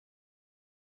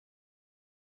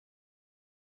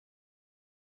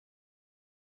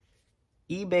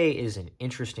eBay is an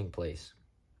interesting place.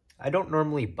 I don't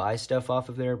normally buy stuff off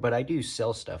of there, but I do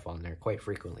sell stuff on there quite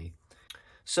frequently.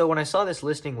 So when I saw this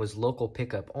listing was local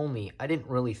pickup only, I didn't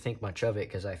really think much of it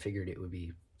because I figured it would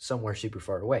be somewhere super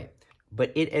far away.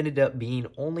 But it ended up being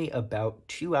only about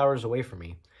 2 hours away from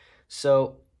me.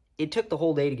 So it took the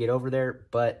whole day to get over there,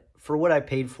 but for what I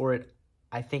paid for it,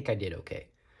 I think I did okay.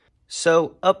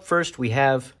 So up first we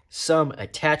have some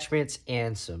attachments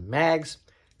and some mags.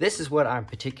 This is what I'm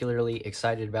particularly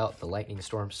excited about, the Lightning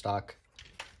Storm stock.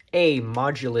 A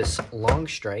modulus long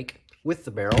strike with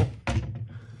the barrel,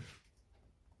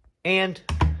 and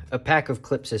a pack of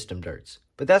clip system darts.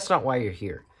 But that's not why you're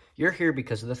here. You're here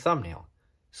because of the thumbnail.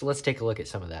 So let's take a look at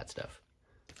some of that stuff.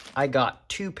 I got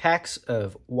 2 packs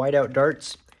of whiteout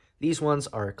darts. These ones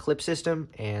are clip system,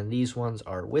 and these ones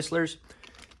are whistlers.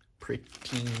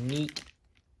 Pretty neat.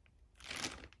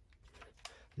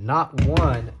 Not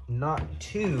 1, not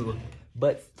 2,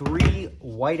 but 3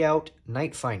 whiteout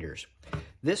night finders.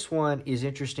 This one is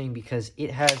interesting because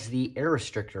it has the air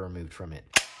restrictor removed from it.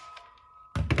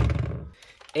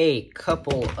 A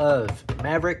couple of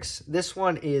Mavericks. This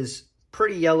one is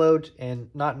pretty yellowed and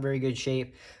not in very good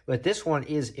shape, but this one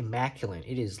is immaculate.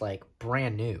 It is like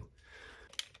brand new.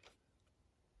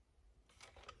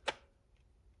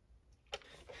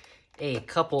 A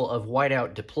couple of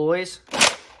whiteout deploys.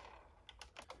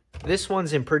 This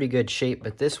one's in pretty good shape,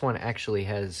 but this one actually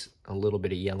has a little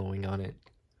bit of yellowing on it.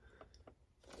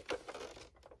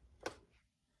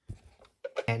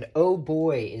 And oh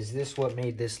boy, is this what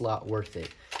made this lot worth it.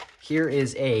 Here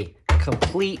is a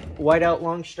complete whiteout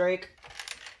long strike.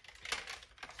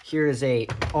 Here is a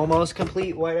almost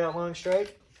complete whiteout long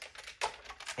strike.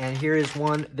 And here is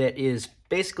one that is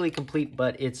basically complete,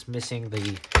 but it's missing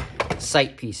the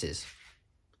sight pieces.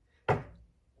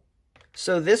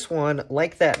 So this one,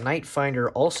 like that night finder,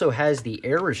 also has the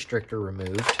air restrictor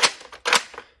removed.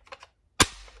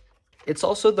 It's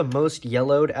also the most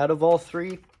yellowed out of all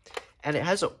 3. And it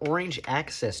has an orange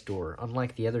access door,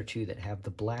 unlike the other 2 that have the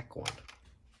black one.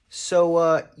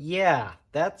 So, yeah,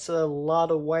 that's a lot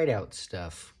of whiteout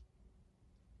stuff.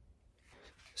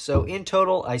 So, in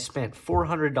total, I spent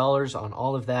 $400 on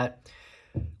all of that.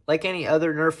 Like any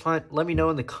other Nerf hunt, let me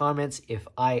know in the comments if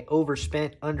I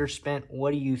overspent, underspent.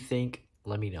 What do you think?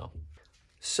 Let me know.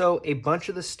 So, a bunch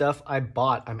of the stuff I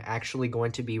bought, I'm actually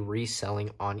going to be reselling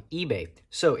on eBay.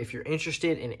 So, if you're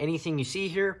interested in anything you see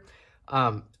here,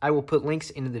 I will put links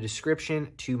into the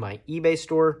description to my eBay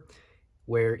store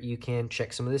where you can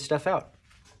check some of this stuff out.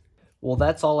 Well,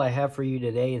 that's all I have for you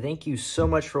today. Thank you so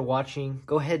much for watching.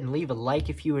 Go ahead and leave a like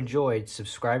if you enjoyed,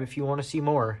 subscribe if you want to see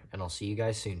more, and I'll see you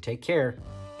guys soon. Take care.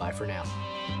 Bye for now.